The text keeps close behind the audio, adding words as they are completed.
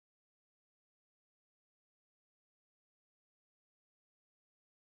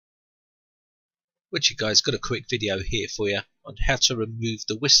Which you guys got a quick video here for you on how to remove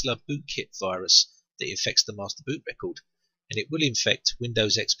the Whisler Bootkit virus that infects the master boot record, and it will infect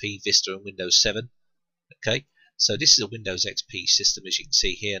Windows XP, Vista and Windows 7. Okay, so this is a Windows XP system as you can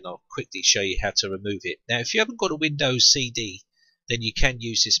see here, and I'll quickly show you how to remove it. Now if you haven't got a Windows CD, then you can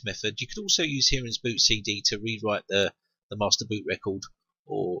use this method. You can also use Heron's boot CD to rewrite the master boot record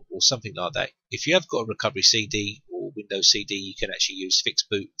or something like that. If you have got a recovery CD or Windows CD, you can actually use fixed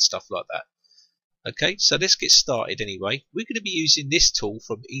boot and stuff like that. Okay, so let's get started anyway. We're going to be using this tool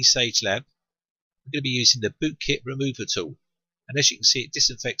from eSage Lab. We're going to be using the Bootkit Remover tool. And as you can see, it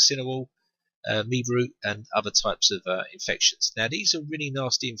disinfects Sinowal, Mebroot and other types of infections. Now these are really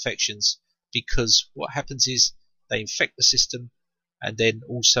nasty infections because what happens is they infect the system and then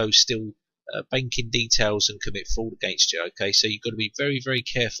also still bank in details and commit fraud against you. Okay, so you've got to be very, very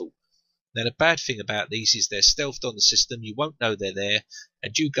careful. Now the bad thing about these is they're stealthed on the system, you won't know they're there,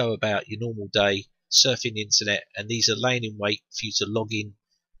 and you go about your normal day surfing the internet, and these are laying in wait for you to log in,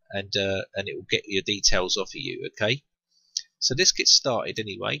 and it will get your details off of you. Okay, so let's get started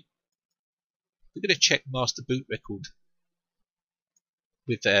anyway. We're going to check master boot record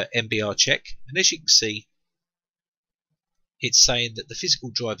with MBR check, and as you can see, it's saying that the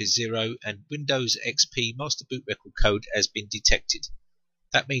physical drive is 0 and Windows XP master boot record code has been detected.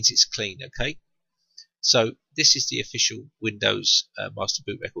 That means it's clean. Okay, so this is the official Windows master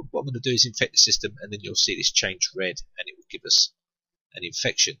boot record. What I'm going to do is infect the system, and then you'll see this change red and it will give us an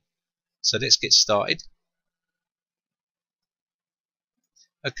infection. So let's get started.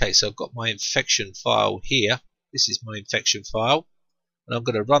 Okay, so I've got my infection file here. This is my infection file, and I'm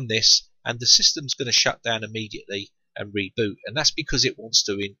going to run this, and the system's going to shut down immediately and reboot, and that's because it wants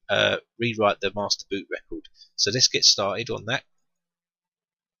to rewrite the master boot record. So let's get started on that.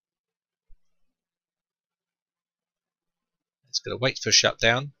 It's going to wait for a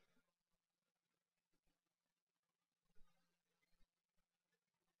shutdown.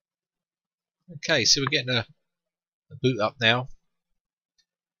 Okay, so we're getting a boot up now.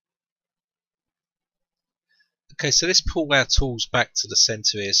 Okay, so let's pull our tools back to the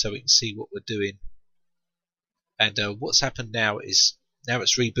center here so we can see what we're doing. And what's happened now is, now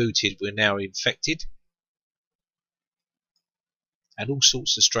it's rebooted, we're now infected. And all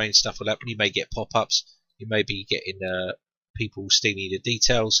sorts of strange stuff will happen. You may get pop-ups, you may be getting people stealing the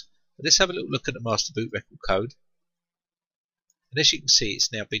details. But let's have a little look at the master boot record code. And as you can see,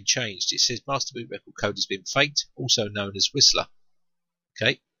 it's now been changed. It says master boot record code has been faked, also known as Whisler.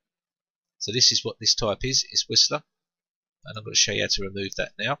 Okay, so this is what this type is. It's Whisler, and I'm going to show you how to remove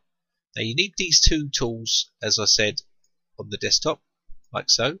that now. Now you need these two tools, as I said, on the desktop, like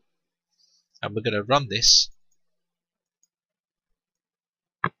so. And we're going to run this.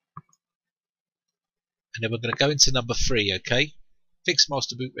 And then we're going to go into number 3, okay? Fix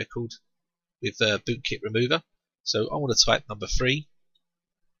master boot record with Bootkit Remover. So I want to type number 3,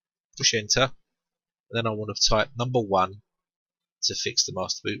 push enter, and then I want to type number 1 to fix the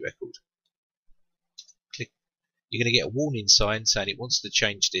master boot record. Click. You're going to get a warning sign saying it wants to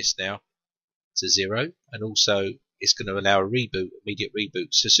change this now to 0, and also it's going to allow a reboot, immediate reboot.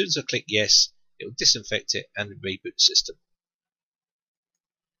 So as soon as I click yes, it will disinfect it and reboot the system.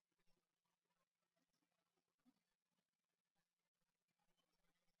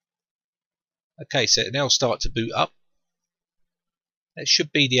 Okay, so it now start to boot up. That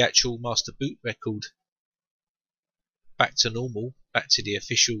should be the actual master boot record back to normal, back to the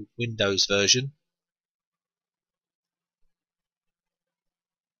official Windows version.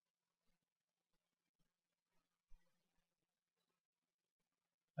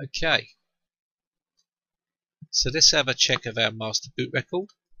 Okay, so let's have a check of our master boot record.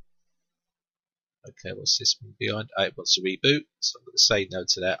 Okay, what's this one behind? Oh, it wants to reboot, so I'm going to say no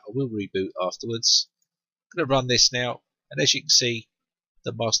to that. I will reboot afterwards. I'm going to run this now, and as you can see,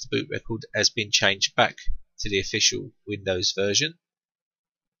 the master boot record has been changed back to the official Windows version,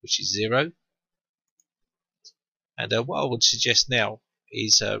 which is 0. And what I would suggest now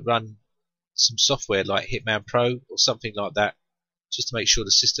is run some software like Hitman Pro or something like that, just to make sure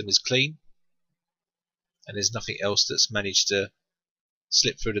the system is clean and there's nothing else that's managed to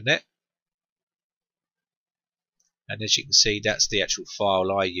slip through the net. And as you can see, that's the actual file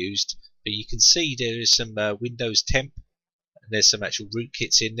I used, but you can see there is some Windows temp, and there's some actual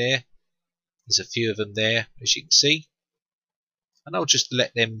rootkits in there. There's a few of them there, as you can see, and I'll just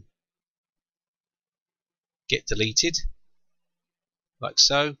let them get deleted like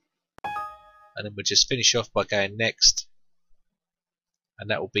so, and then we'll just finish off by going next, and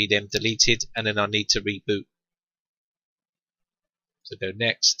that will be them deleted, and then I need to reboot. So go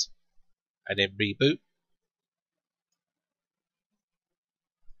next and then reboot.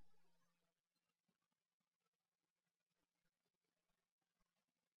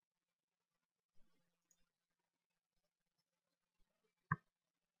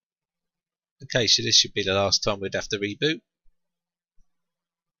 Okay, so this should be the last time we'd have to reboot.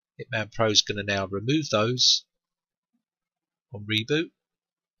 Hitman Pro is going to now remove those on reboot.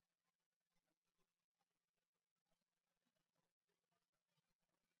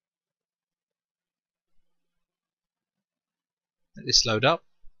 Let this load up.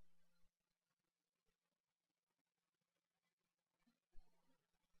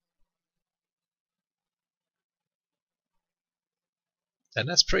 And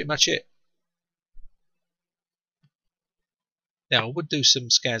that's pretty much it. Now I would do some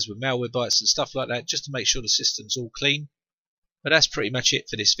scans with malware bytes and stuff like that just to make sure the system's all clean. But that's pretty much it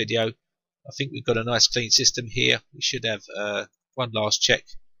for this video. I think we've got a nice clean system here. We should have one last check.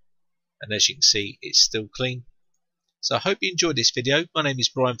 And as you can see, it's still clean. So I hope you enjoyed this video. My name is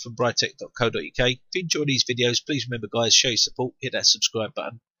Brian from britec.co.uk. If you enjoy these videos, please remember guys, show your support, hit that subscribe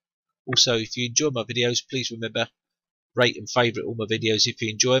button. Also, if you enjoy my videos, please remember, rate and favourite all my videos if you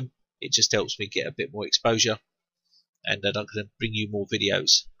enjoy them. It just helps me get a bit more exposure. And then I'm going to bring you more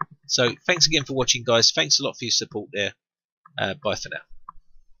videos. So thanks again for watching guys. Thanks a lot for your support there. Bye for now.